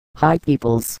Hi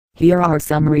peoples, here are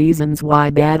some reasons why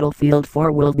Battlefield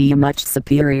 4 will be a much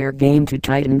superior game to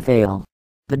Titanfall.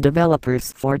 The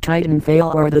developers for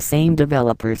Titanfall are the same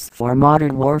developers for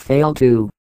Modern Warfare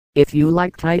 2. If you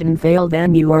like Titanfall,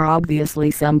 then you are obviously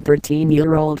some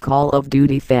 13-year-old Call of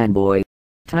Duty fanboy.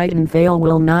 Titanfall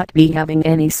will not be having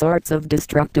any sorts of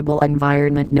destructible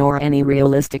environment nor any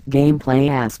realistic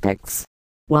gameplay aspects.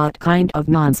 What kind of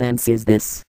nonsense is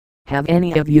this? Have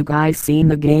any of you guys seen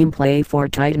the gameplay for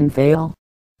Titanfall?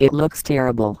 It looks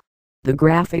terrible. The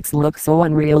graphics look so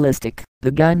unrealistic,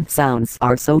 the gun sounds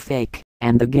are so fake,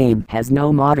 and the game has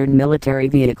no modern military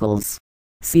vehicles.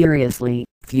 Seriously,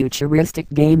 futuristic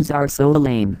games are so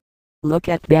lame. Look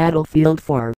at Battlefield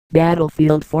 4.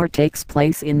 Battlefield 4 takes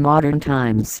place in modern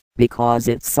times, because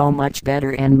it's so much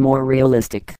better and more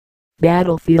realistic.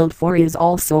 Battlefield 4 is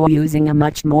also using a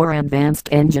much more advanced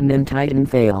engine than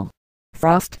Titanfall.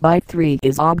 Frostbite 3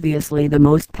 is obviously the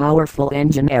most powerful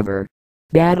engine ever.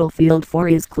 Battlefield 4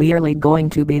 is clearly going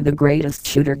to be the greatest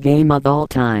shooter game of all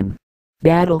time.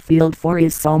 Battlefield 4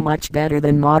 is so much better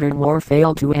than Modern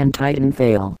Warfare 2 and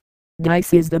Titanfall.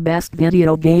 DICE is the best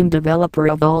video game developer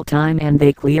of all time, and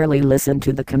they clearly listen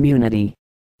to the community.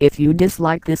 If you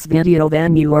dislike this video,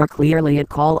 then you are clearly a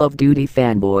Call of Duty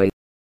fanboy.